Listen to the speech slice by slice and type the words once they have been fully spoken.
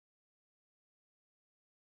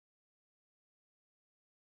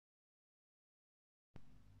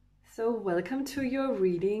So welcome to your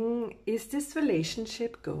reading. Is this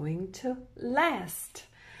relationship going to last?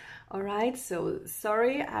 All right, so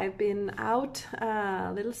sorry, I've been out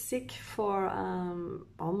a little sick for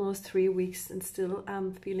almost 3 weeks and still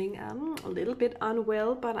I'm feeling a little bit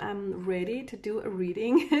unwell, but I'm ready to do a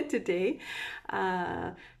reading today.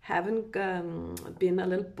 Haven't been a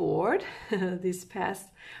little bored this past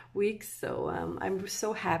week, so I'm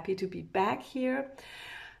so happy to be back here.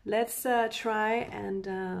 Let's try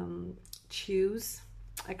and choose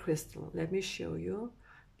a crystal. Let me show you.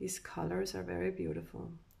 These colors are very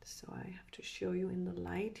beautiful. So I have to show you in the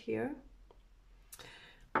light here.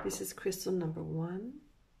 This is crystal number 1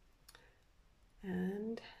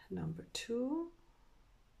 and number 2.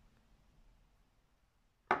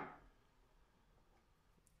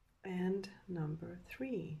 And number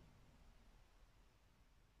 3.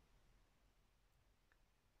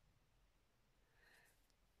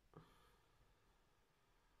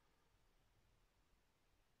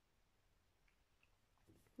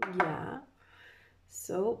 Yeah,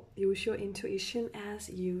 so use your intuition as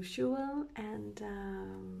usual, and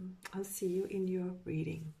I'll see you in your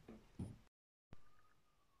reading.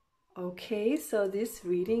 Okay, so this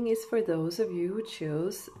reading is for those of you who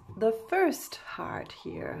chose the first heart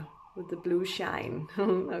here with the blue shine.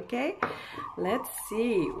 Okay, let's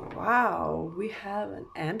see. Wow, we have an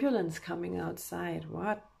ambulance coming outside.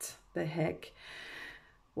 What the heck?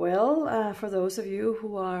 Well, for those of you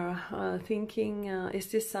who are thinking, is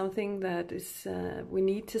this something that is we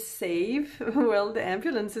need to save? Well, the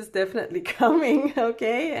ambulance is definitely coming,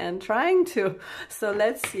 okay, and trying to. So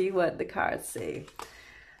let's see what the cards say.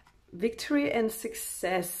 Victory and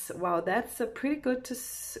success. Wow, that's a pretty good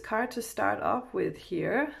card to start off with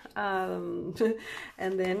here. And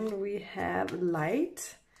then we have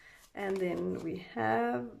light, and then we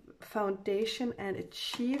have foundation and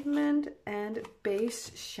achievement and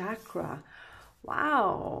base chakra.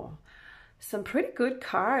 Wow, some pretty good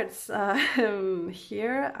cards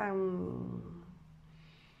here.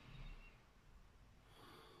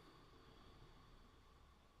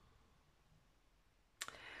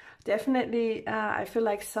 Definitely, I feel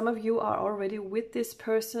like some of you are already with this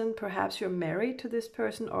person. Perhaps you're married to this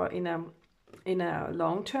person, or in a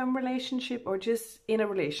long-term relationship, or just in a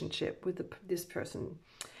relationship with this person.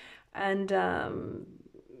 And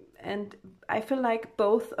I feel like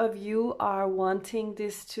both of you are wanting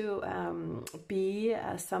this to be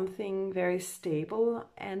something very stable,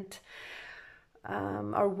 and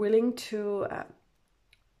are willing to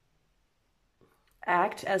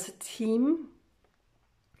act as a team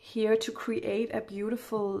here to create a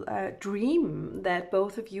beautiful dream that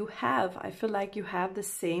both of you have. I feel like you have the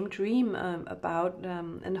same dream about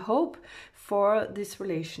and hope for this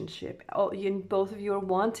relationship. Both of you are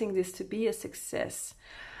wanting this to be a success.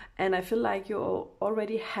 And I feel like you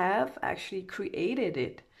already have actually created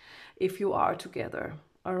it if you are together.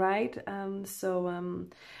 All right?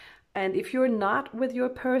 And if you're not with your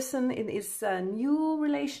person, it is a new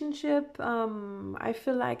relationship. I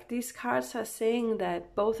feel like these cards are saying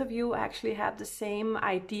that both of you actually have the same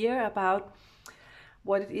idea about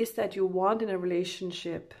what it is that you want in a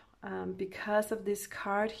relationship. Because of this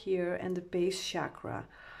card here and the base chakra,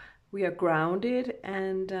 we are grounded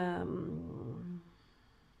and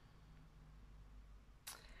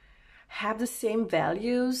have the same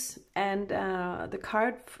values, and the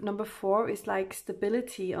card number 4 is like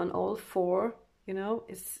stability on all 4, you know.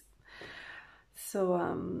 It's so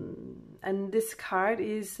and this card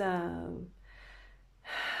is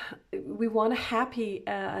we want a happy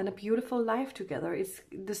and a beautiful life together. It's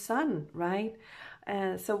the sun, right?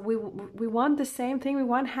 So we want the same thing. We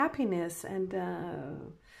want happiness, and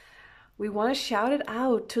we want to shout it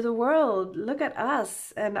out to the world. Look at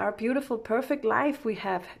us and our beautiful, perfect life we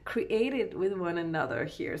have created with one another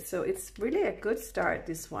here. So it's really a good start,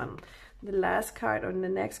 this one. The last card, or the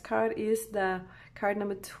next card, is the card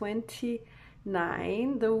number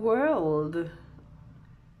 29, the world.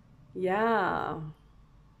 Yeah.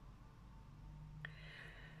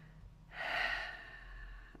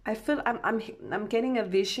 I feel I'm getting a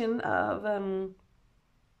vision of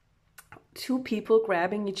two people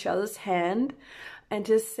grabbing each other's hand and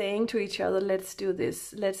just saying to each other, let's do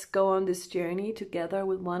this, let's go on this journey together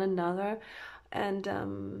with one another, and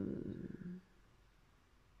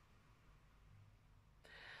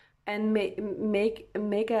make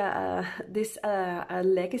this a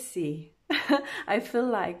legacy. I feel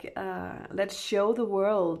like let's show the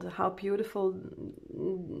world how beautiful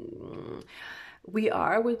we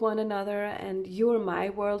are with one another, and you're my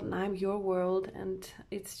world and I'm your world, and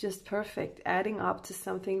it's just perfect, adding up to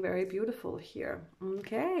something very beautiful here.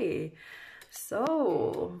 Okay,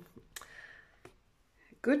 so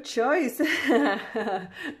Good choice.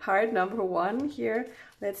 Heart number 1 here.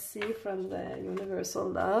 Let's see from the universal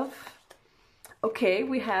love. Okay,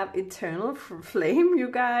 we have eternal flame,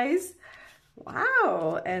 you guys.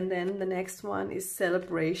 Wow. And then the next one is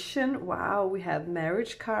celebration. Wow, we have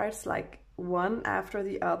marriage cards, like one after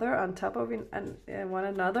the other on top of one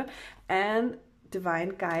another, and divine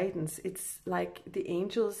guidance. It's like the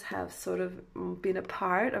angels have sort of been a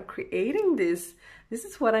part of creating this. This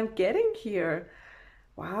is what I'm getting here.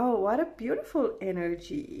 Wow, what a beautiful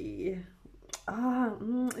energy.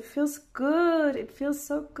 It feels good. It feels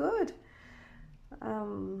so good.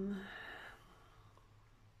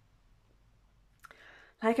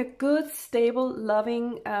 Like a good, stable,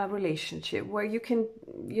 loving relationship where you can,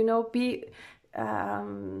 you know, be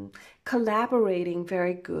collaborating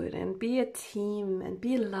very good and be a team and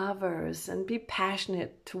be lovers and be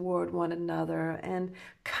passionate toward one another and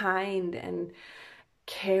kind and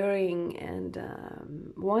caring and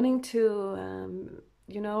wanting to,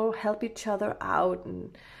 you know, help each other out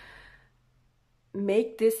and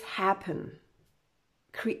make this happen.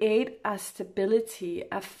 Create a stability,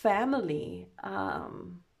 a family.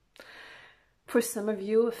 For some of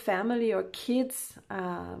you, a family or kids,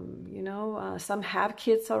 you know, some have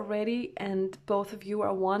kids already, and both of you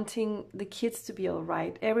are wanting the kids to be all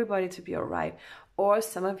right, everybody to be all right. Or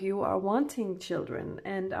some of you are wanting children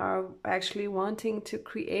and are actually wanting to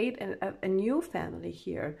create a new family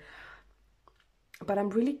here. But I'm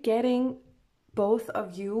really getting both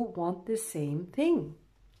of you want the same thing.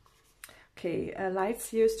 Okay, Light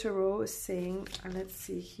Seers Tarot is saying, let's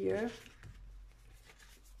see here.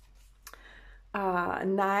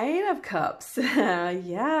 Nine of Cups.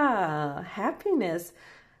 Yeah, happiness.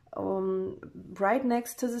 Right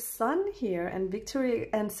next to the sun here, and victory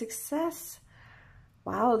and success.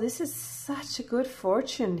 Wow, this is such a good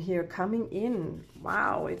fortune here coming in.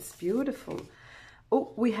 Wow, it's beautiful.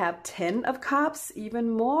 Oh, we have 10 of Cups, even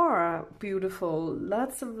more beautiful.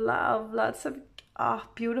 Lots of love, lots of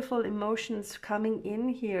beautiful emotions coming in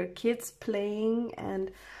here. Kids playing, and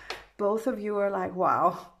both of you are like,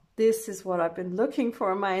 wow, this is what I've been looking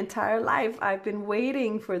for my entire life. I've been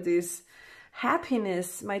waiting for this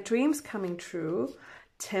happiness, my dreams coming true.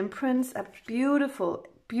 Temperance, a beautiful,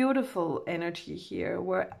 beautiful energy here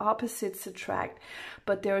where opposites attract,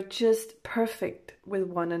 but they're just perfect with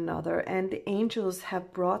one another, and the angels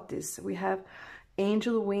have brought this. We have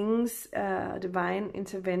angel wings, divine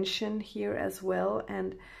intervention here as well,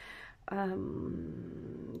 and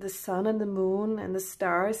the sun and the moon and the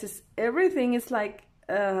stars, is everything is like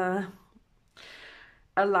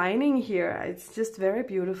aligning here. It's just very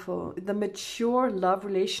beautiful. The mature love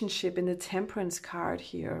relationship in the Temperance card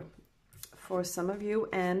here for some of you,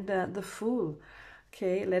 and the Fool.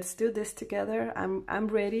 Okay, let's do this together. I'm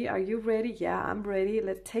ready. Are you ready? Yeah, I'm ready.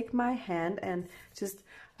 Let's take my hand and just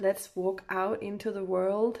let's walk out into the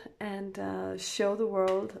world and show the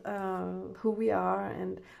world who we are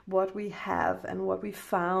and what we have and what we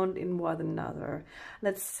found in one another.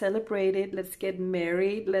 Let's celebrate it. Let's get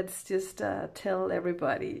married. Let's just tell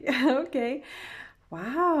everybody. Okay.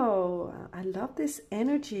 Wow. I love this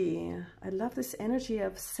energy. I love this energy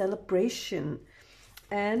of celebration.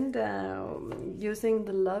 And using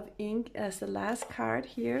the Love Ink as the last card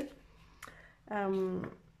here. I'm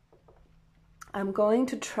going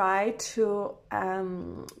to try to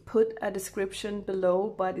put a description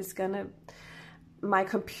below, but it's gonna, my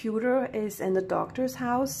computer is in the doctor's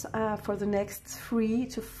house for the next 3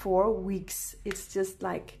 to 4 weeks. It's just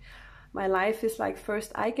like, my life is like,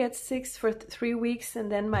 first I get sick for 3 weeks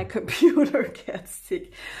and then my computer gets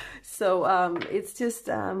sick. So it's just,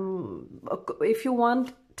 if you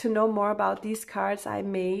want to know more about these cards I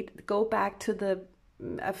made, go back to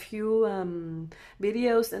a few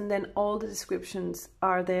videos, and then all the descriptions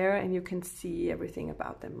are there and you can see everything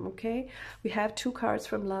about them. Okay, we have 2 cards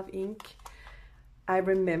from Love Ink. I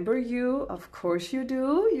remember you. Of course you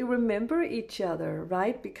do. You remember each other,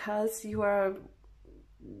 right? Because you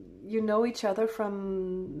know each other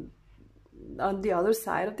from on the other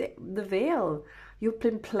side of the veil. You've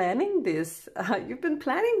been planning this. You've been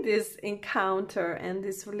planning this encounter, and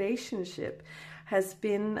this relationship has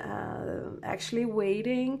been actually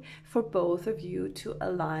waiting for both of you to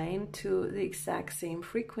align to the exact same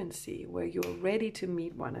frequency where you're ready to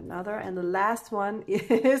meet one another. And the last one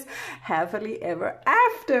is happily ever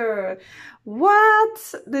after.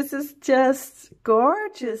 What? This is just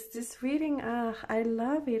gorgeous. This reading, I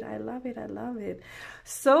love it. I love it. I love it.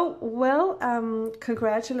 So, well,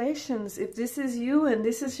 congratulations. If this is you and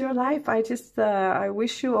this is your life, I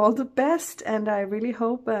wish you all the best, and I really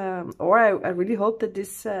hope, I really hope that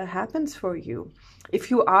this happens for you. If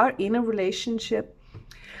you are in a relationship,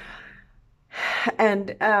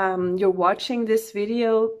 and you're watching this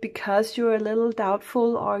video because you're a little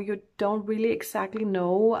doubtful, or you don't really exactly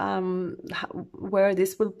know where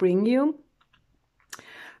this will bring you.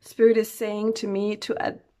 Spirit is saying to me to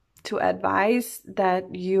advise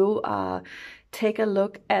that you take a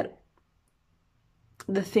look at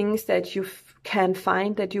the things that you can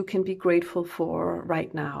find that you can be grateful for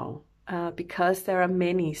right now, because there are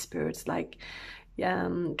many spirits. Like,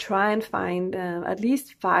 try and find at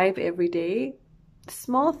least 5 every day,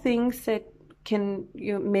 small things that can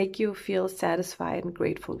make you feel satisfied and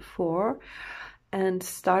grateful for, and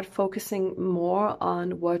start focusing more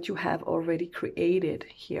on what you have already created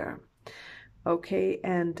here. Okay,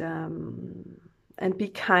 and be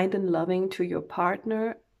kind and loving to your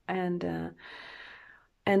partner, and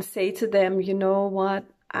say to them, you know what,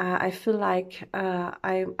 I feel like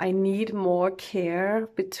I need more care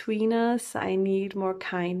between us. I need more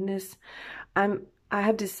kindness. I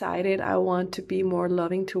have decided I want to be more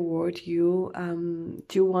loving toward you.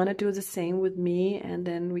 Do you want to do the same with me? And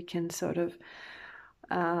then we can sort of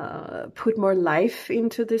put more life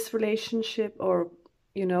into this relationship, or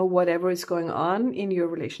whatever is going on in your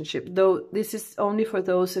relationship. Though this is only for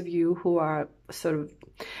those of you who are sort of,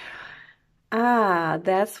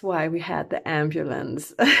 that's why we had the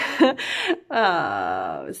ambulance.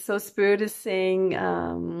 So Spirit is saying,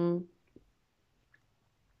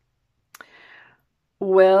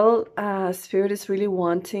 Spirit is really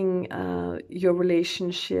wanting your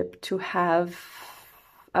relationship to have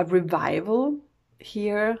a revival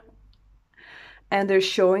here. And they're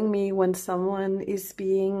showing me when someone is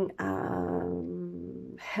being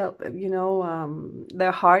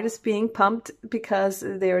their heart is being pumped because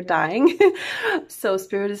they're dying. So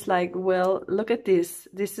Spirit is like, well, look at this.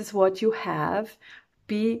 This is what you have.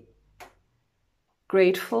 Be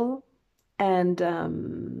grateful and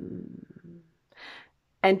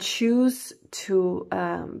choose to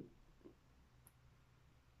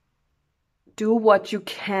do what you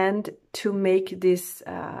can to make this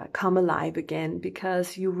come alive again,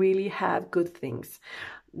 because you really have good things.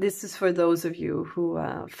 This is for those of you who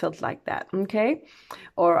felt like that, okay?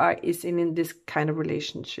 Or is in this kind of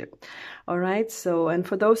relationship. All right, so, and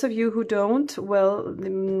for those of you who don't, well,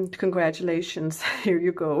 congratulations. Here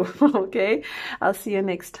you go, okay? I'll see you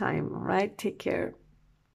next time, all right? Take care.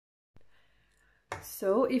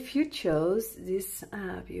 So if you chose this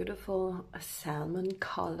beautiful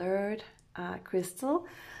salmon-colored crystal,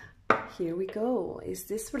 here we go. Is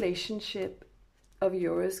this relationship of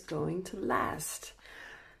yours going to last?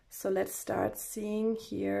 So let's start seeing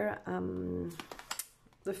here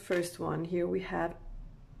the first one. Here we have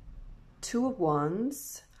 2 of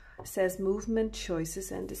Wands. It says movement,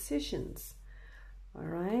 choices, and decisions. All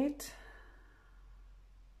right.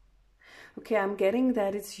 Okay, I'm getting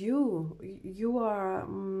that it's you. You are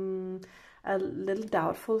a little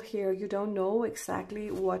doubtful here. You don't know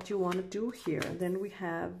exactly what you want to do here. Then we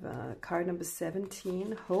have card number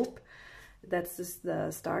 17, Hope. That's just the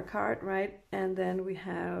star card, right? And then we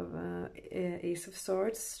have Ace of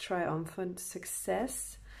Swords, Triumphant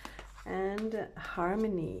Success, and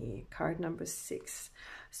Harmony, card number 6.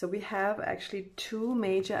 So we have actually 2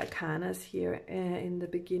 major arcanas here in the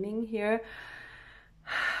beginning here.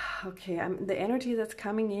 Okay, the energy that's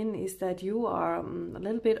coming in is that you are a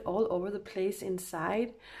little bit all over the place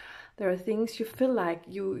inside. There are things you feel like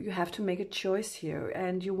you have to make a choice here,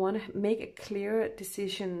 and you want to make a clear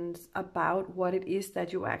decision about what it is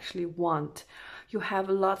that you actually want. You have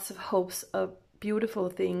lots of hopes of beautiful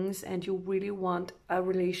things, and you really want a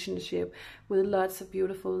relationship with lots of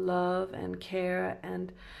beautiful love and care,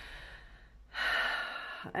 and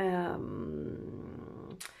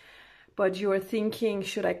but you are thinking,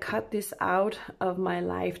 should I cut this out of my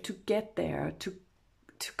life to get there, to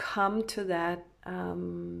come to that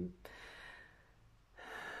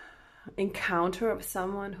encounter of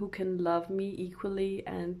someone who can love me equally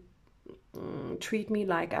and treat me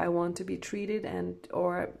like I want to be treated, and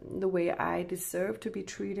or the way I deserve to be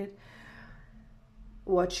treated?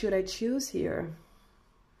 What should I choose here?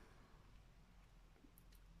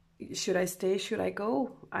 Should I stay? Should I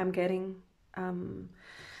go? I'm getting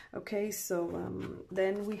okay, so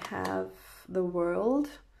then we have the World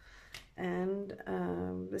and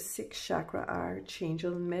the 6th chakra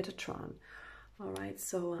Archangel Metatron. All right,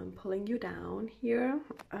 so I'm pulling you down here.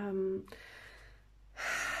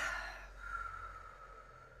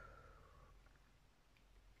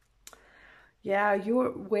 Yeah,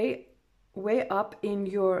 you're way up in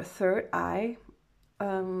your 3rd eye.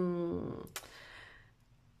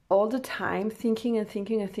 All the time thinking and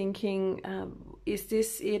thinking and thinking, is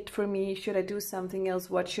this it for me? Should I do something else?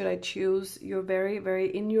 What should I choose? You're very, very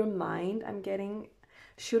in your mind, I'm getting,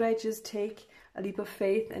 should I just take a leap of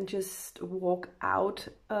faith and just walk out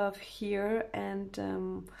of here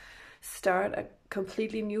and start a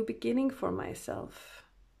completely new beginning for myself?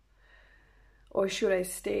 Or should I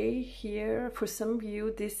stay here? For some of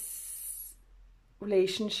you, this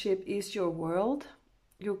relationship is your world.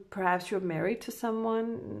 Perhaps you're married to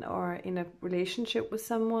someone or in a relationship with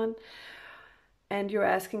someone, and you're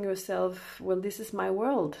asking yourself, well, this is my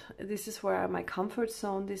world. This is where my comfort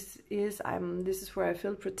zone. This is where I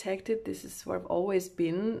feel protected. This is where I've always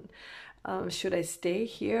been. Should I stay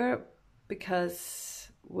here?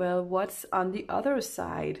 Because, well, what's on the other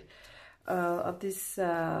side of this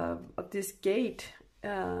gate?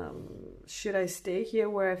 Should I stay here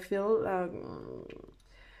where I feel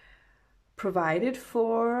provided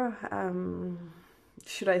for?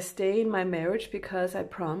 Should I stay in my marriage because I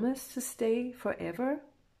promised to stay forever?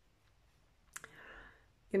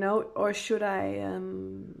 You know, or should I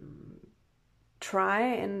try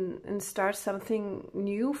and start something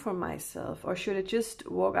new for myself? Or should I just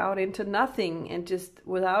walk out into nothing and just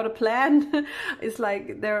without a plan? It's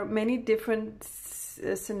like there are many different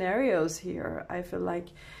scenarios here, I feel like,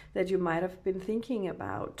 that you might have been thinking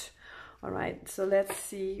about. All right, so let's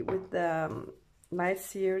see with the Light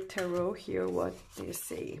Seer Tarot here what they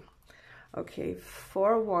say. Okay,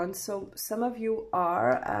 4 of Wands. So some of you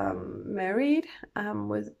are married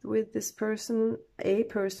with this person, a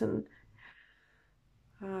person.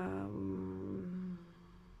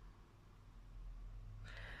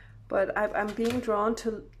 But I'm being drawn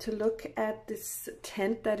to look at this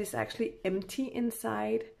tent that is actually empty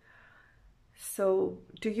inside. So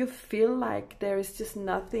do you feel like there is just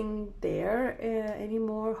nothing there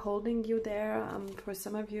anymore holding you there, for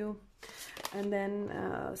some of you? And then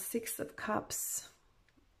 6 of Cups.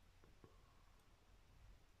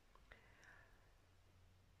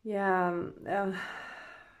 Yeah,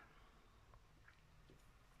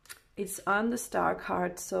 it's on the Star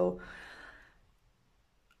card. So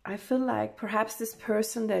I feel like perhaps this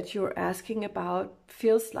person that you're asking about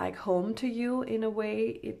feels like home to you in a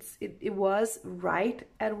way. It was right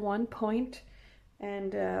at one point,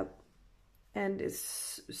 and it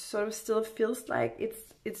sort of still feels like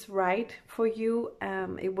it's right for you.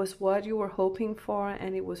 It was what you were hoping for,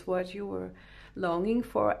 and it was what you were longing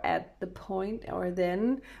for at the point or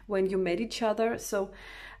then when you met each other. So,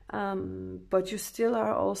 but you still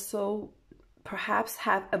are also perhaps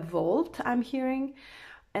have evolved, I'm hearing.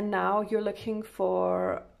 And now you're looking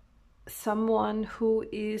for someone who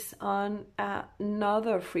is on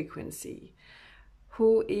another frequency,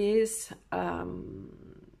 who is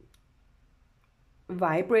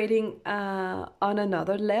vibrating on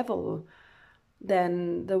another level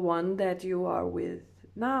than the one that you are with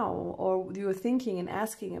now, or you're thinking and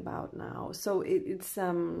asking about now. So it's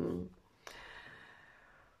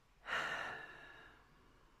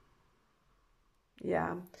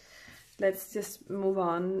yeah. Let's just move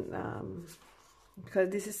on, because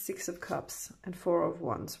this is 6 of Cups and 4 of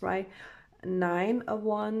Wands, right? 9 of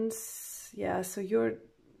Wands, yeah, so you're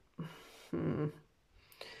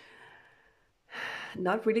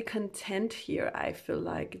not really content here. I feel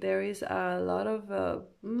like there is a lot of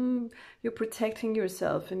you're protecting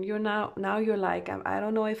yourself, and you're now you're like, I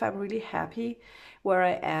don't know if I'm really happy where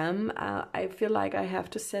I am. I feel like I have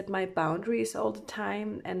to set my boundaries all the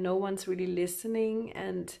time, and no one's really listening,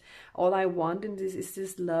 and all I want in this is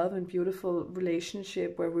this love and beautiful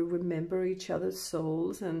relationship where we remember each other's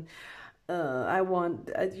souls, and I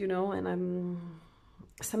want you know, and I'm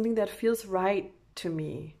something that feels right to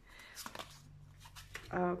me.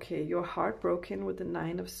 Okay, you're heartbroken with the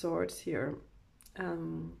 9 of Swords here.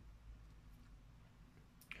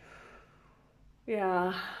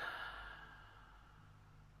 Yeah.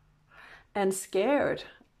 And scared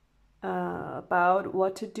about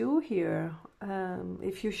what to do here.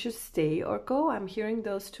 If you should stay or go. I'm hearing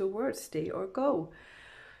those 2 words, stay or go.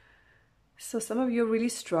 So some of you are really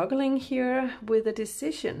struggling here with a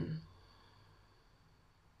decision.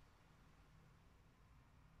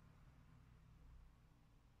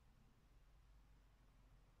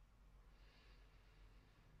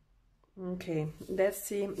 Okay, let's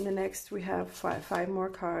see. The next we have five more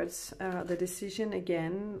cards. The decision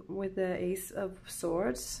again with the Ace of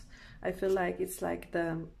Swords. I feel like it's like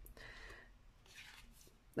the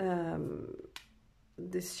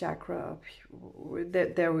this chakra up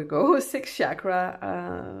there we go. 6th chakra,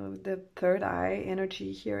 the 3rd eye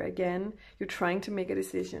energy here again. You're trying to make a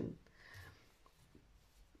decision,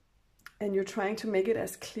 and you're trying to make it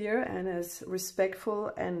as clear and as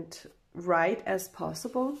respectful and right as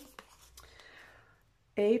possible.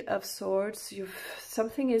 8 of Swords,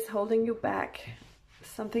 something is holding you back.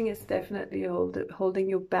 Something is definitely holding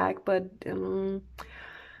you back, but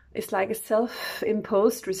it's like a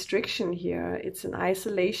self-imposed restriction here. It's an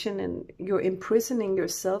isolation, and you're imprisoning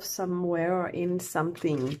yourself somewhere or in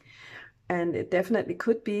something. And it definitely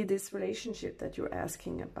could be this relationship that you're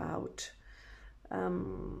asking about.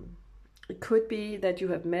 It could be that you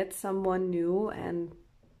have met someone new and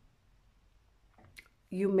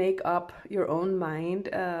you make up your own mind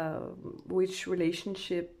which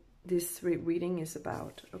relationship this reading is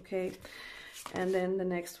about, okay? And then the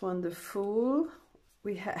next one, the Fool.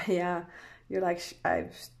 We have, yeah, you're like,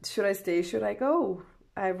 should I stay, should I go?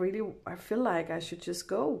 I feel like I should just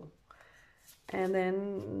go. And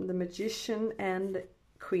then the Magician and the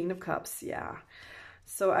Queen of Cups, yeah.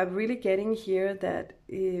 So I'm really getting here that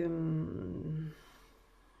you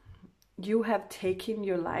have taken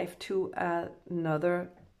your life to another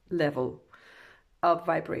level of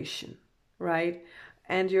vibration, right?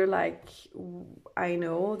 And you're like, I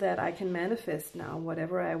know that I can manifest now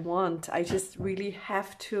whatever I want. I just really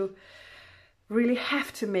have to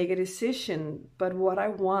make a decision. But what I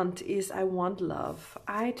want is, I want love.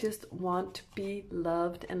 I just want to be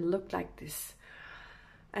loved and look like this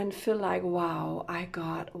and feel like, wow, I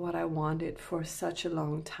got what I wanted for such a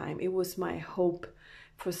long time. It was my hope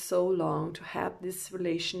for so long to have this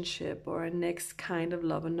relationship or a next kind of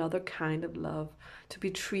love, another kind of love, to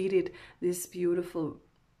be treated this beautiful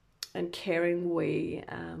and caring way,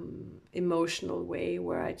 emotional way,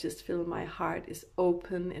 where I just feel my heart is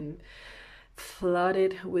open and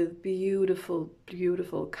flooded with beautiful,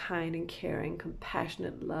 beautiful, kind and caring,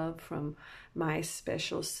 compassionate love from my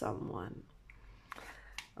special someone.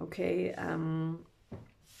 Okay,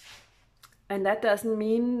 and that doesn't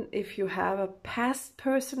mean, if you have a past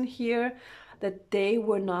person here, that they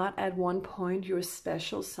were not at one point your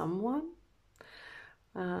special someone,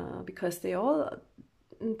 because they all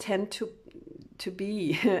tend to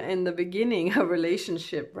be in the beginning of a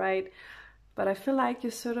relationship, right? But I feel like you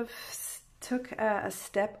sort of took a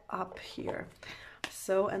step up here.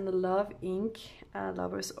 So, and the Love Ink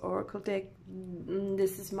Lovers Oracle deck,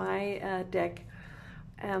 this is my deck.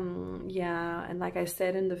 Yeah, and like I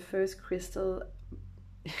said in the first crystal,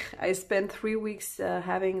 I spent 3 weeks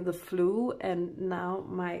having the flu, and now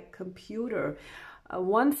my computer,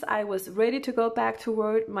 once I was ready to go back to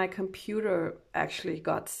work, my computer actually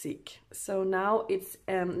got sick. So now it's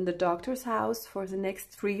in the doctor's house for the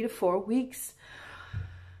next 3 to 4 weeks.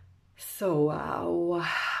 So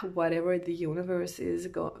whatever the universe is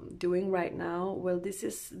doing right now, well, this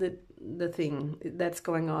is the thing that's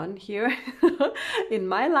going on here in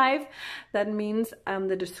my life. That means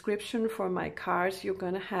the description for my cards, you're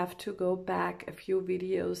gonna have to go back a few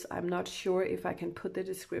videos. I'm not sure if I can put the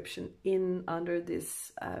description in under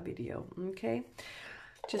this video, okay?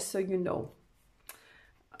 Just so you know.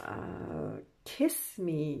 Kiss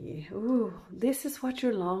me. Ooh, this is what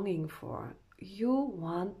you're longing for. You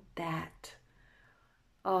want that.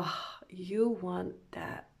 Oh, you want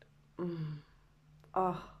that.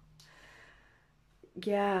 Oh,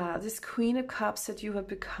 yeah, this Queen of Cups that you have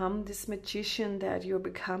become, this Magician that you're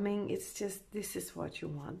becoming, it's just, this is what you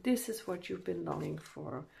want. This is what you've been longing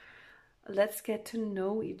for. Let's get to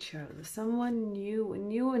know each other. Someone new, a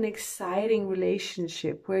new and exciting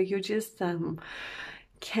relationship where you just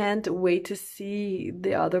can't wait to see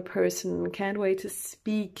the other person, can't wait to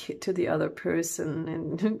speak to the other person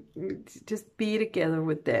and just be together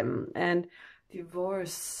with them. And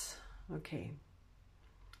divorce, okay,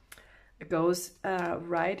 it goes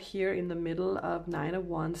right here in the middle of Nine of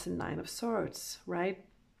Wands and Nine of Swords, right?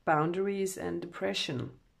 Boundaries and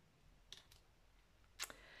depression.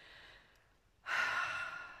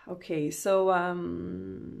 Okay, so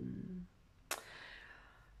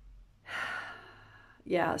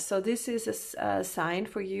yeah, so this is a sign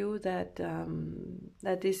for you that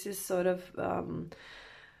that this is sort of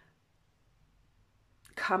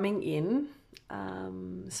coming in,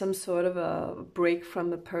 some sort of a break from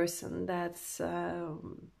the person that's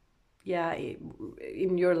yeah,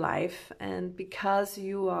 in your life. And because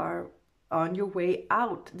you are on your way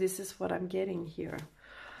out, this is what I'm getting here.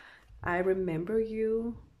 I remember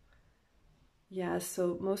you. Yeah,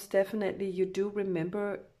 so most definitely you do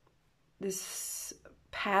remember this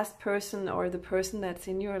past person or the person that's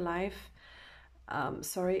in your life.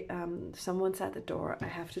 Sorry, someone's at the door. I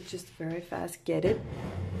have to just very fast get it.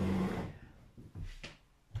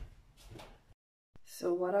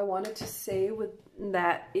 So what I wanted to say with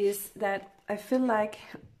that is that I feel like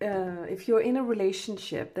if you're in a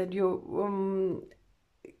relationship that you're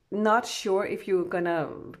not sure if you're gonna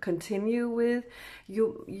continue with,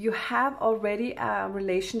 you have already a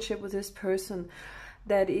relationship with this person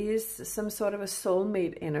that is some sort of a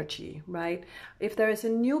soulmate energy, right? If there is a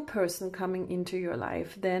new person coming into your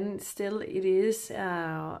life, then still it is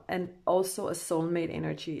and also a soulmate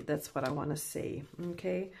energy. That's what I want to say,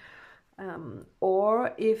 okay?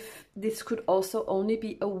 Or if this could also only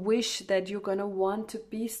be a wish that you're going to want to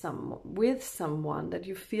be with someone that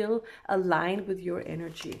you feel aligned with your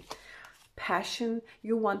energy. Passion,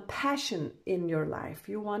 you want passion in your life.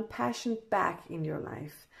 You want passion back in your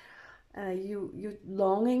life. You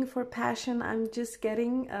longing for passion. I'm just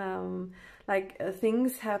getting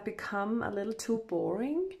things have become a little too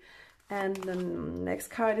boring. And the next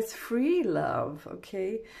card is free love,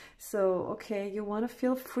 okay? So, okay, you want to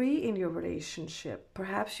feel free in your relationship.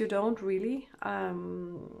 Perhaps you don't really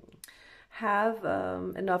have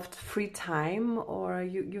enough free time, or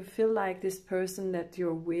you feel like this person that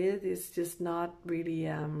you're with is just not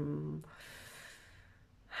really...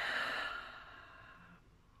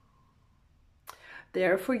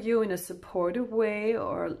 there for you in a supportive way,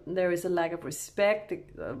 or there is a lack of respect.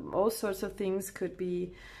 All sorts of things could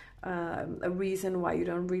be a reason why you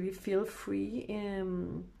don't really feel free.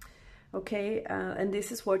 Okay, and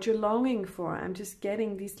this is what you're longing for. I'm just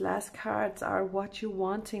getting these last cards are what you're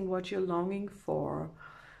wanting, what you're longing for.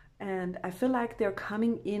 And I feel like they're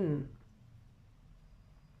coming in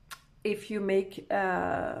if you make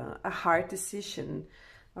a hard decision,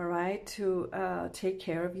 all right, to take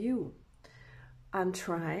care of you. I'm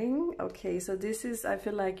trying. Okay, so this is, I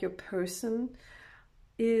feel like your person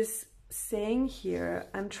is saying here,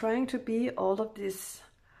 I'm trying to be all of this.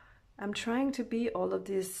 I'm trying to be all of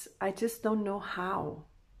this. I just don't know how.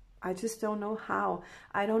 I just don't know how.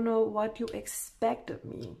 I don't know what you expect of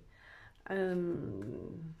me.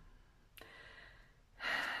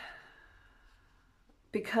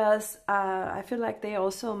 Because I feel like they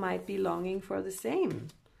also might be longing for the same.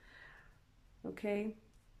 Okay.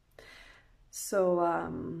 So,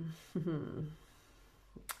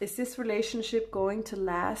 is this relationship going to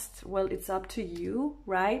last? Well, it's up to you,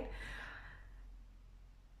 right?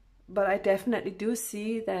 But I definitely do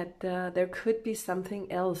see that there could be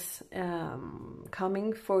something else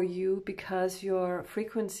coming for you, because your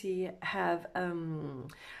frequency have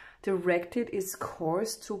directed its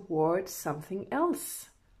course towards something else,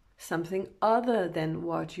 something other than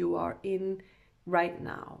what you are in right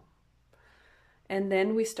now. And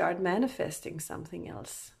then we start manifesting something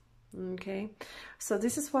else. Okay, so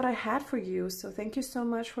this is what I had for you. So thank you so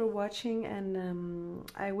much for watching, and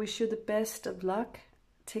I wish you the best of luck.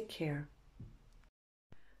 Take care.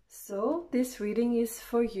 So this reading is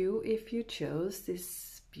for you if you chose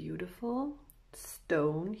this beautiful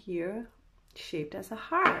stone here, shaped as a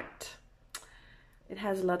heart. It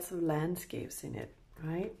has lots of landscapes in it,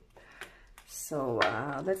 right? So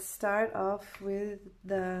let's start off with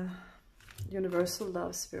the Universal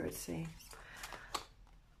Love Spirit saying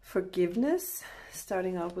forgiveness,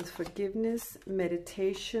 starting off with forgiveness,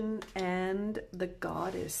 meditation, and the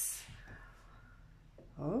Goddess.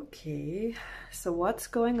 Okay, so what's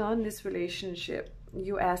going on in this relationship?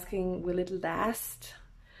 You asking, will it last?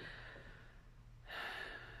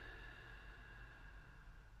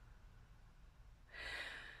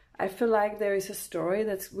 I feel like there is a story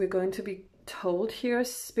that we're going to be told here.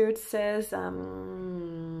 Spirit says,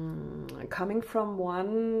 coming from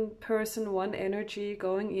one person, one energy,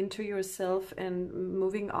 going into yourself and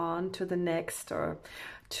moving on to the next, or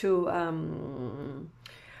to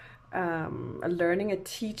learning a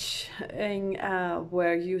teaching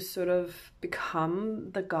where you sort of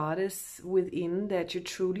become the goddess within that you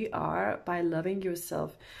truly are by loving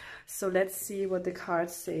yourself. So let's see what the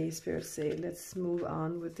cards say, Spirit say. Let's move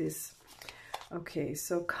on with this. Okay,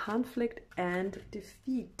 so conflict and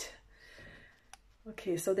defeat.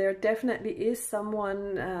 Okay, so there definitely is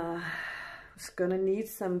someone who's gonna need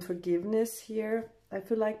some forgiveness here. I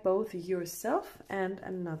feel like both yourself and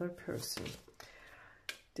another person.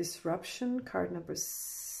 Disruption, card number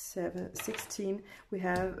 16. We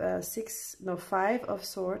have 5 of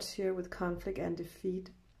swords here with conflict and defeat.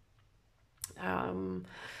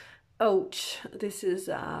 Ouch, this is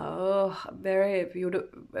a very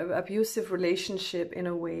abusive relationship in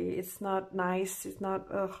a way. It's not nice. It's not,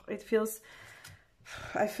 it feels,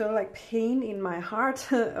 I feel like pain in my heart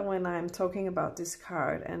when I'm talking about this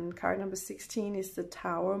card. And card number 16 is the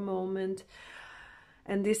Tower moment.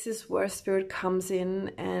 And this is where Spirit comes in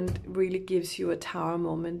and really gives you a tower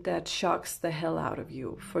moment that shocks the hell out of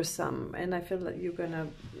you for some. And I feel that you're gonna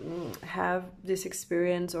have this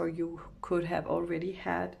experience, or you could have already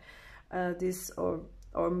had this or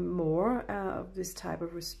more of this type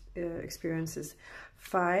of experiences.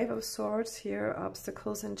 5 of swords here,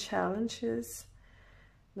 obstacles and challenges.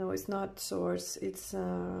 No, it's not swords. It's,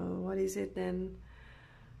 what is it then?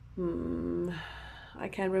 I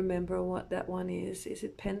can't remember what that one is. Is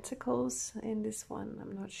it Pentacles in this one?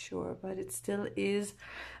 I'm not sure, but it still is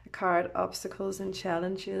a card. Obstacles and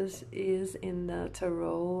challenges is in the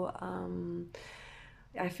tarot.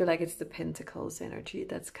 I feel like it's the Pentacles energy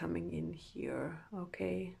that's coming in here.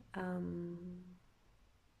 Okay.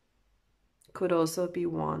 Could also be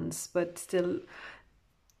Wands, but still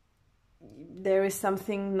there is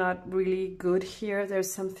something not really good here.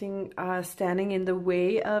 There's something standing in the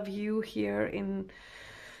way of you here in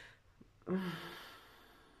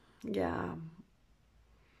yeah,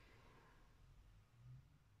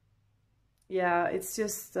 it's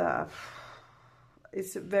just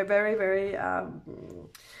it's a very, very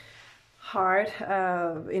hard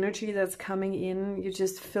energy that's coming in. You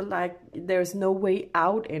just feel like there's no way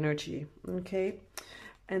out energy. Okay,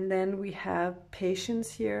 and then we have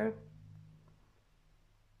patience here.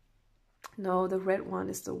 No, the red one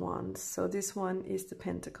is the Wands, so this one is the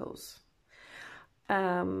Pentacles.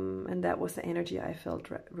 And that was the energy I felt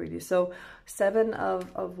really. So 7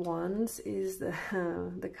 of Wands is the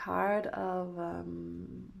card of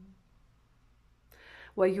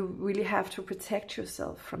where you really have to protect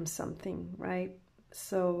yourself from something, right?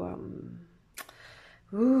 So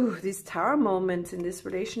these Tower moments in this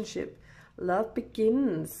relationship, love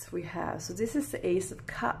begins, we have. So this is the Ace of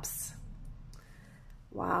Cups.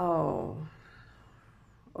 Wow.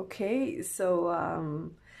 Okay,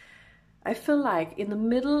 so I feel like in the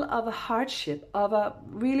middle of a hardship, of a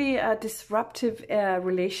really disruptive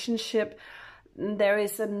relationship, there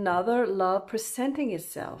is another love presenting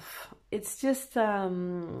itself. It's just,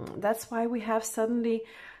 that's why we have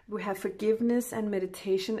forgiveness and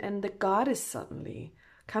meditation and the Goddess suddenly.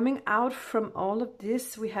 Coming out from all of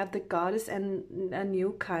this, we have the Goddess and a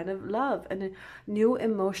new kind of love and a new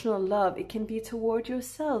emotional love. It can be toward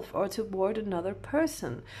yourself or toward another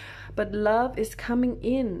person. But love is coming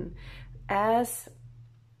in as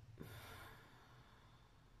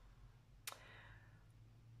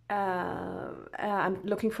I'm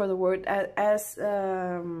looking for the word, as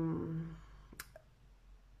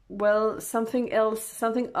well, something else,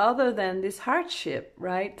 something other than this hardship,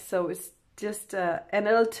 right? So it's just an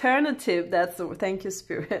alternative, that's the, thank you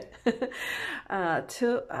Spirit,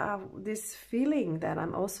 to this feeling that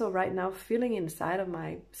I'm also right now feeling inside of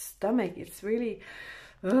my stomach. It's really,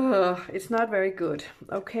 it's not very good.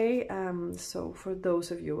 Okay, so for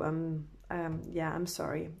those of you, yeah, I'm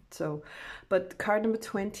sorry. So, but card number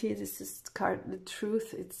 20, this is card, the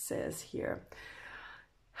Truth, it says here.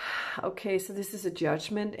 Okay, so this is a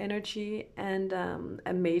Judgment energy and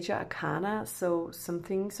a Major Arcana. So some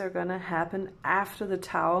things are gonna happen after the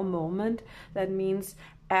Tower moment. That means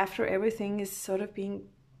after everything is sort of being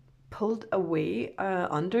pulled away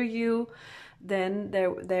under you, then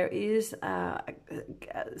there is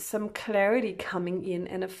some clarity coming in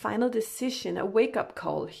and a final decision, a wake-up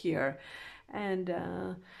call here. And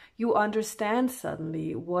you understand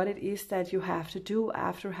suddenly what it is that you have to do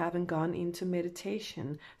after having gone into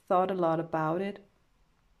meditation, thought a lot about it,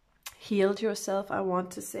 healed yourself, I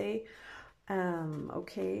want to say.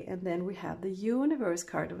 Okay, and then we have the Universe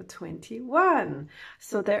card number 21.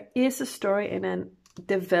 So there is a story and a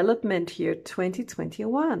development here,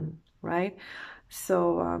 2021, right?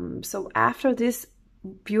 So so after this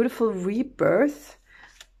beautiful rebirth,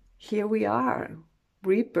 here we are,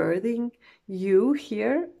 rebirthing you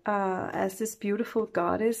here as this beautiful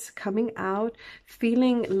goddess coming out,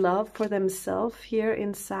 feeling love for themselves here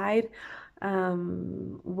inside.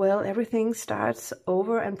 Well, everything starts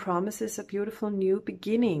over and promises a beautiful new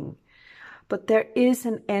beginning. But there is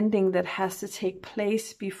an ending that has to take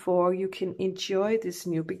place before you can enjoy this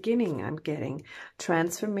new beginning. I'm getting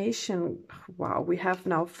transformation. Wow, we have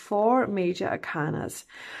now 4 major arcanas.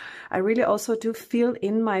 I really also do feel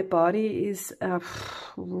in my body is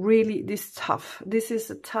really this tough. This is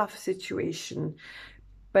a tough situation,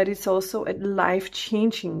 but it's also a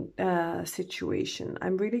life-changing situation.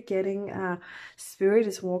 I'm really getting, Spirit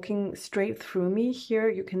is walking straight through me here.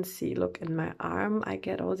 You can see, look, in my arm, I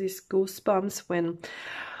get all these goosebumps when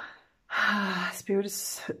Spirit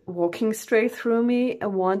is walking straight through me,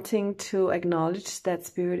 wanting to acknowledge that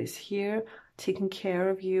Spirit is here, taking care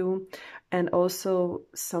of you, and also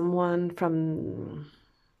someone from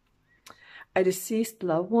a deceased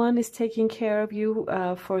loved one is taking care of you.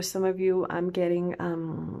 For some of you, I'm getting,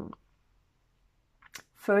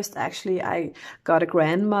 first actually I got a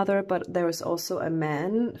grandmother, but there is also a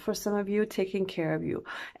man for some of you taking care of you.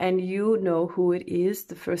 And you know who it is.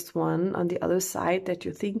 The first one on the other side that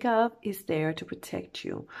you think of is there to protect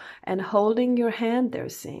you and holding your hand, they're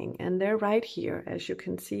saying. And they're right here. As you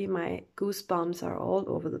can see, my goosebumps are all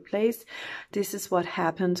over the place. This is what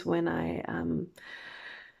happens when I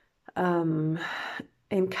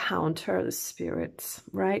encounter the spirits,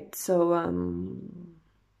 right? So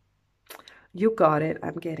you got it.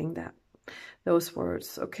 I'm getting that, those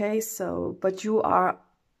words. Okay, so but you are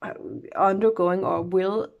undergoing or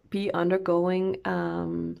will be undergoing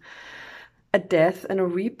a death and a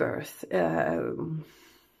rebirth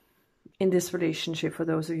in this relationship, for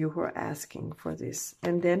those of you who are asking for this.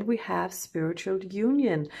 And then we have spiritual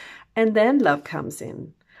union, and then love comes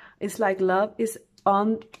in. It's like love is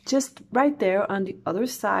on just right there on the other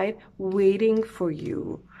side waiting for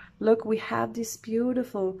you. Look, we have these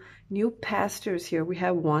beautiful new pastures here. We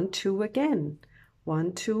have 1, 2 again.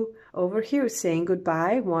 1, 2 over here, saying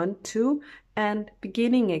goodbye, 1, 2, and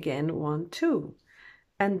beginning again, 1, 2.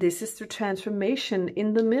 And this is the transformation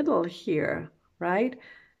in the middle here, right?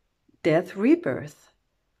 Death, rebirth.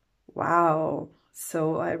 Wow.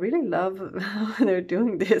 So I really love how they're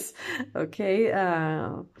doing this. Okay.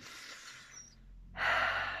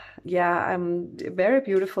 Yeah, very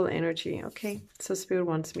beautiful energy. Okay. So Spirit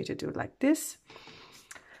wants me to do it like this.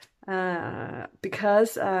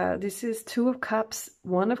 Because this is 2 of Cups,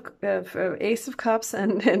 1 of Ace of Cups,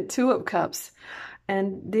 and 2 of Cups.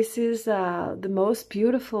 And this is the most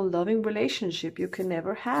beautiful, loving relationship you can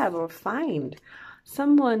ever have or find.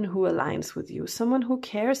 Someone who aligns with you, someone who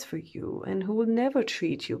cares for you, and who will never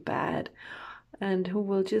treat you bad, and who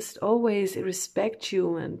will just always respect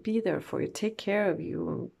you and be there for you, take care of you,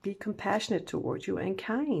 and be compassionate toward you and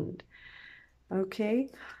kind. Okay,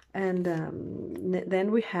 and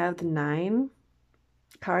then we have the 9,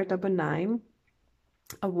 card number 9.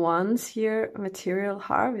 A Wands here, material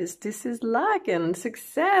harvest. This is luck and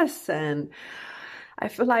success, and I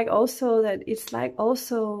feel like also that it's like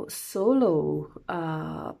also solo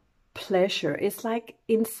pleasure. It's like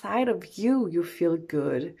inside of you, you feel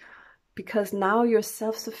good because now you're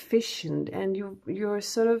self-sufficient and you're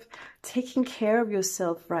sort of taking care of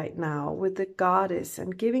yourself right now with the goddess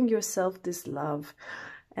and giving yourself this love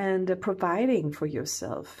and providing for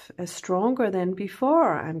yourself stronger than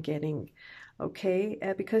before, I'm getting. Okay,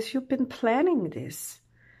 because you've been planning this.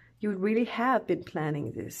 You really have been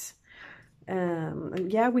planning this.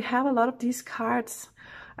 Yeah, we have a lot of these cards.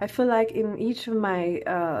 I feel like in each of my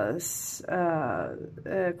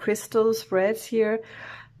crystal spreads here,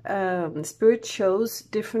 Spirit shows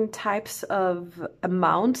different types of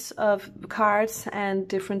amounts of cards and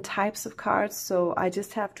different types of cards. So I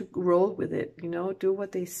just have to roll with it, you know, do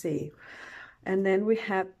what they say. And then we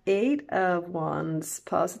have 8 of Wands,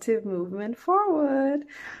 positive movement forward.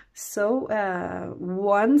 So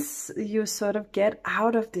once you sort of get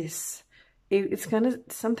out of this,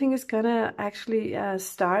 something is gonna actually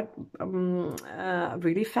start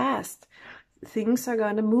really fast. Things are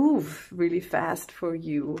gonna move really fast for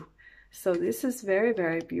you. So this is very,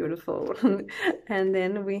 very beautiful. And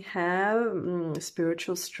then we have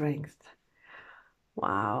spiritual strength.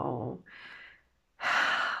 Wow.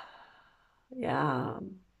 Yeah.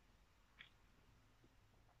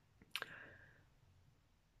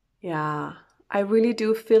 Yeah. I really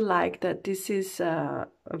do feel like that this is a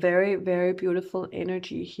very, very beautiful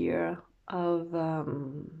energy here of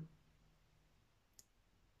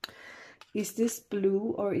is this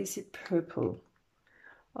blue or is it purple?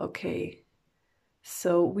 Okay.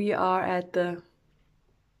 So we are at the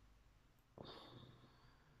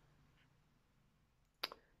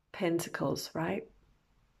Pentacles, right?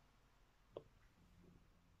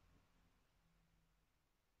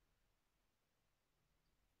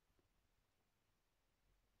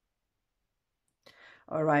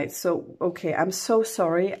 All right, so, okay, I'm so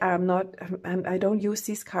sorry. I don't use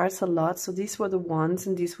these cards a lot. So these were the Wands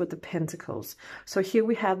and these were the Pentacles. So here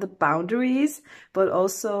we have the boundaries, but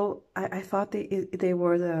also I thought they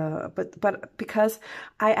were the, but because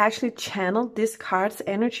I actually channeled this card's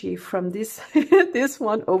energy from this, this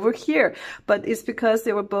one over here, but it's because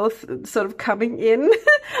they were both sort of coming in.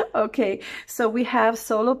 Okay, so we have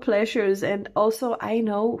solo pleasures, and also I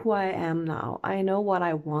know who I am now. I know what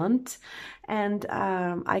I want. And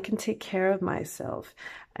I can take care of myself.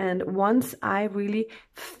 And once I really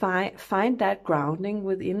find that grounding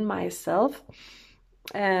within myself,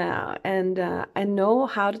 I know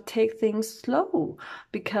how to take things slow,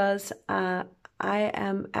 because I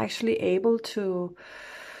am actually able to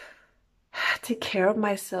take care of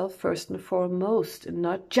myself first and foremost, and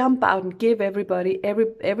not jump out and give everybody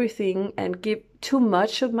everything and give too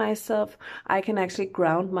much of myself. I can actually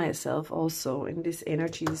ground myself also in these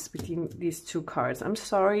energies between these 2 cards. I'm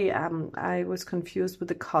sorry, I was confused with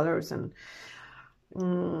the colors, and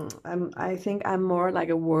I think I'm more like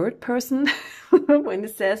a word person. When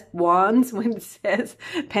it says Wands, when it says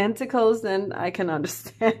Pentacles, then I can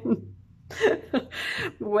understand.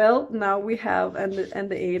 Well, now we have, and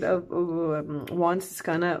the Eight of Wands is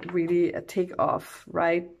gonna really take off,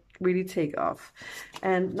 right? Really take off.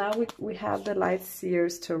 And now we have the Light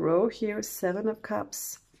Seers Tarot here, Seven of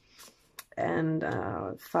Cups, and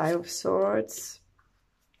Five of Swords,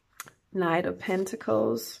 Knight of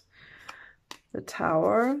Pentacles, the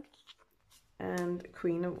Tower, and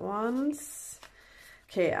Queen of Wands.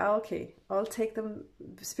 Okay, I'll take them.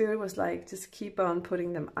 Spirit was like, just keep on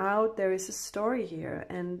putting them out. There is a story here,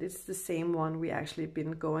 and it's the same one we actually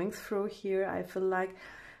been going through here. I feel like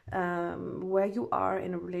where you are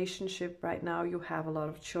in a relationship right now, you have a lot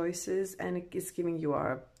of choices, and it is giving you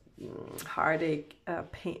a heartache,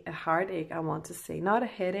 a heartache, I want to say. Not a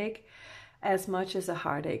headache as much as a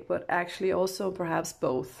heartache, but actually also perhaps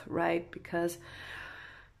both, right? Because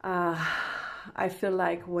I feel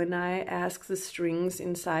like when I ask the strings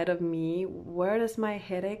inside of me, where does my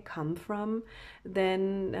headache come from?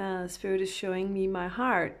 Then Spirit is showing me my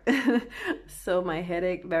heart. So my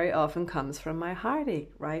headache very often comes from my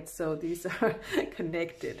heartache, right? So these are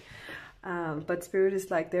connected. But Spirit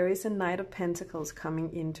is like, there is a Knight of Pentacles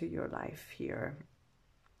coming into your life here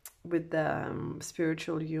with the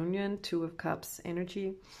spiritual union, Two of Cups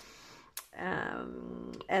energy.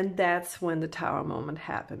 And that's when the Tower moment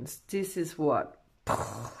happens. This is what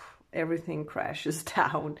everything crashes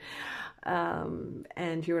down,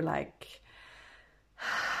 and you're like,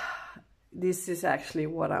 this is actually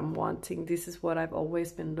what I'm wanting. This is what I've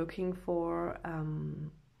always been looking for.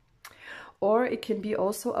 Or it can be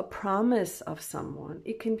also a promise of someone.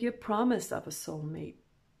 It can be a promise of a soulmate.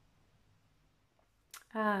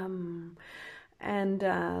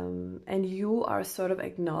 And you are sort of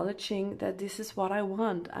acknowledging that this is what I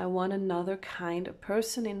want. I want another kind of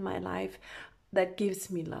person in my life that gives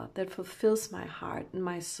me love, that fulfills my heart and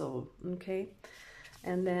my soul, okay?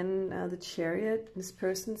 And then the Chariot, this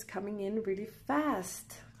person's coming in really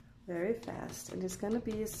fast, very fast, and it's going to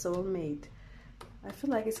be a soulmate. I feel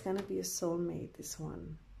like it's going to be a soulmate, this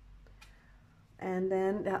one. And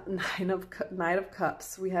then that Knight of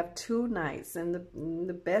Cups, we have two knights, and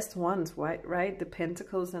the best ones, right? The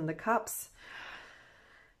Pentacles and the Cups.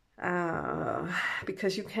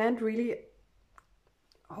 Because you can't really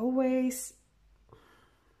always,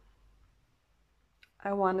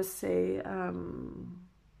 I want to say,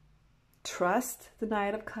 trust the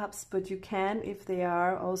Knight of Cups, but you can if they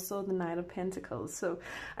are also the Knight of Pentacles. So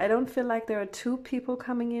I don't feel like there are two people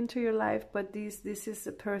coming into your life, but this is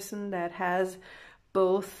a person that has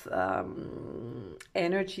both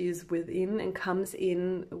energies within and comes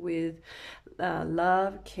in with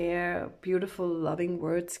love, care, beautiful, loving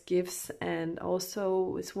words, gifts, and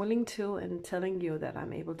also is willing to and telling you that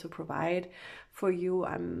I'm able to provide for you.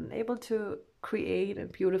 I'm able to create a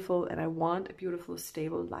beautiful, and I want a beautiful,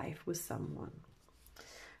 stable life with someone.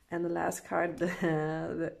 And the last card,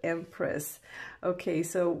 the Empress. Okay,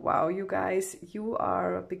 so wow, you guys, you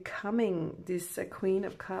are becoming this Queen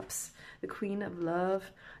of Cups, the Queen of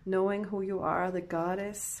Love, knowing who you are, the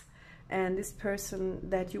Goddess. And this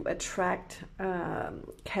person that you attract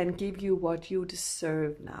can give you what you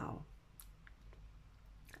deserve now.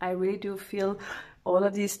 I really do feel all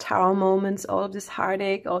of these Tower moments, all of this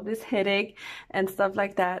heartache, all this headache and stuff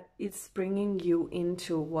like that, it's bringing you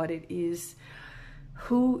into what it is,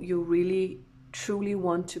 who you really truly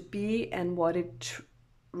want to be, and what it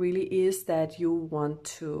really is that you want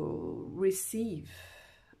to receive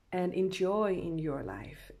and enjoy in your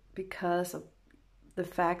life, because of the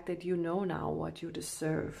fact that you know now what you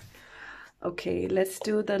deserve. Okay, let's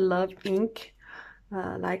do the Love Ink.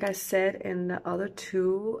 Like I said in the other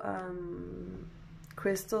two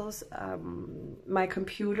crystals, my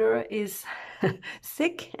computer is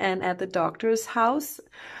sick and at the doctor's house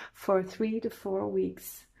for 3 to 4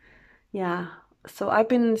 weeks. Yeah, so I've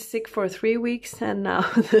been sick for 3 weeks, and now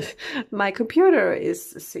my computer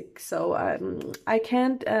is sick, so I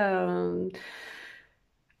can't.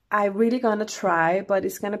 I'm really gonna try, but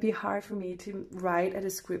it's gonna be hard for me to write a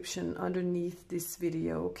description underneath this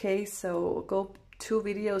video. Okay, so go 2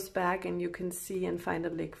 videos back and you can see and find a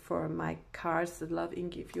link for my cards, the Love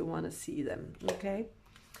Ink, if you want to see them. Okay,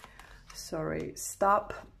 sorry,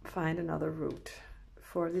 stop, find another route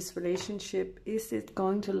for this relationship. Is it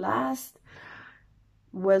going to last?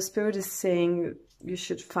 Well, Spirit is saying you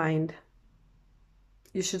should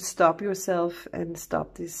stop yourself and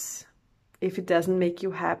stop this. If it doesn't make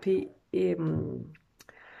you happy, you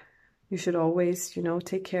should always, you know,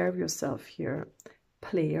 take care of yourself here.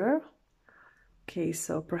 Player. Okay,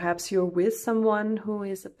 so perhaps you're with someone who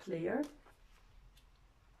is a player.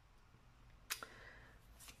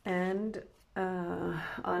 And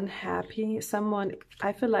unhappy. Someone,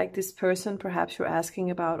 I feel like this person perhaps you're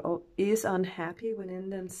asking about is unhappy within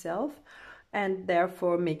themselves and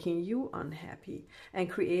therefore making you unhappy and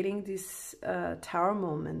creating these tower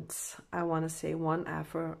moments, I want to say, one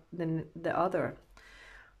after the other.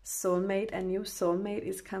 Soulmate, a new soulmate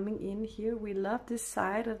is coming in here. We love this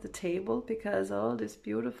side of the table because all this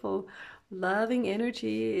beautiful loving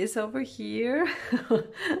energy is over here.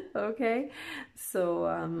 Okay, so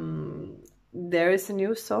there is a new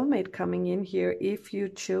soulmate coming in here if you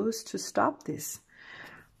choose to stop this.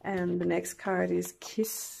 And the next card is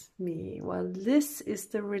Kiss Me. Well, this is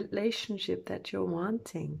the relationship that you're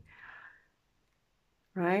wanting,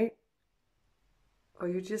 right? Or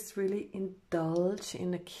you just really indulge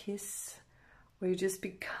in a kiss, where you just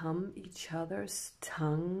become each other's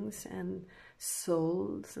tongues and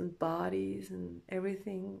souls and bodies and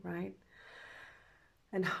everything, right?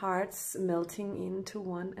 And hearts melting into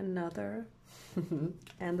one another.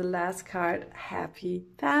 And the last card, Happy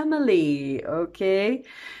Family. Okay,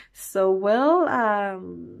 so well,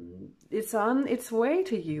 it's on its way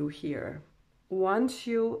to you here. Once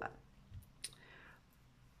you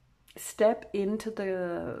step into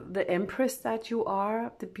the empress that you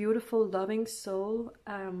are, the beautiful loving soul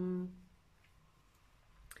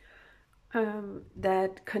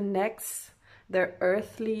that connects their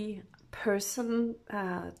earthly person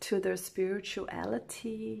to their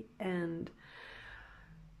spirituality, and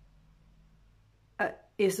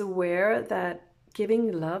is aware that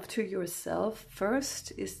giving love to yourself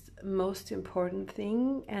first is the most important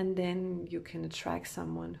thing, and then you can attract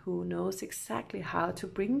someone who knows exactly how to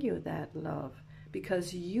bring you that love,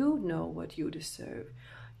 because you know what you deserve.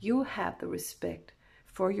 You have the respect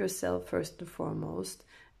for yourself first and foremost,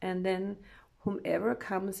 and then whomever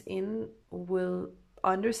comes in will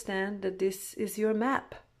understand that this is your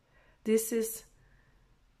map. This is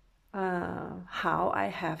how I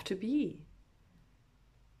have to be.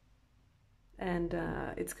 And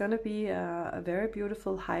it's going to be a very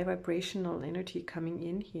beautiful high vibrational energy coming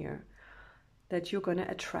in here that you're going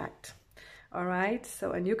to attract. All right,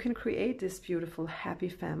 so, and you can create this beautiful happy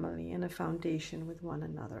family and a foundation with one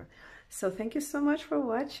another. So thank you so much for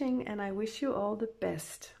watching, and I wish you all the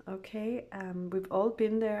best. Okay, we've all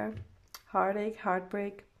been there, heartache,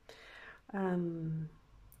 heartbreak,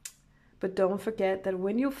 but don't forget that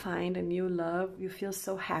when you find a new love, you feel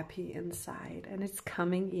so happy inside, and it's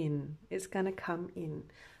coming in. It's gonna come in.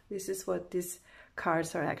 This is what these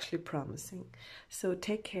cards are actually promising. So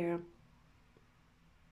take care.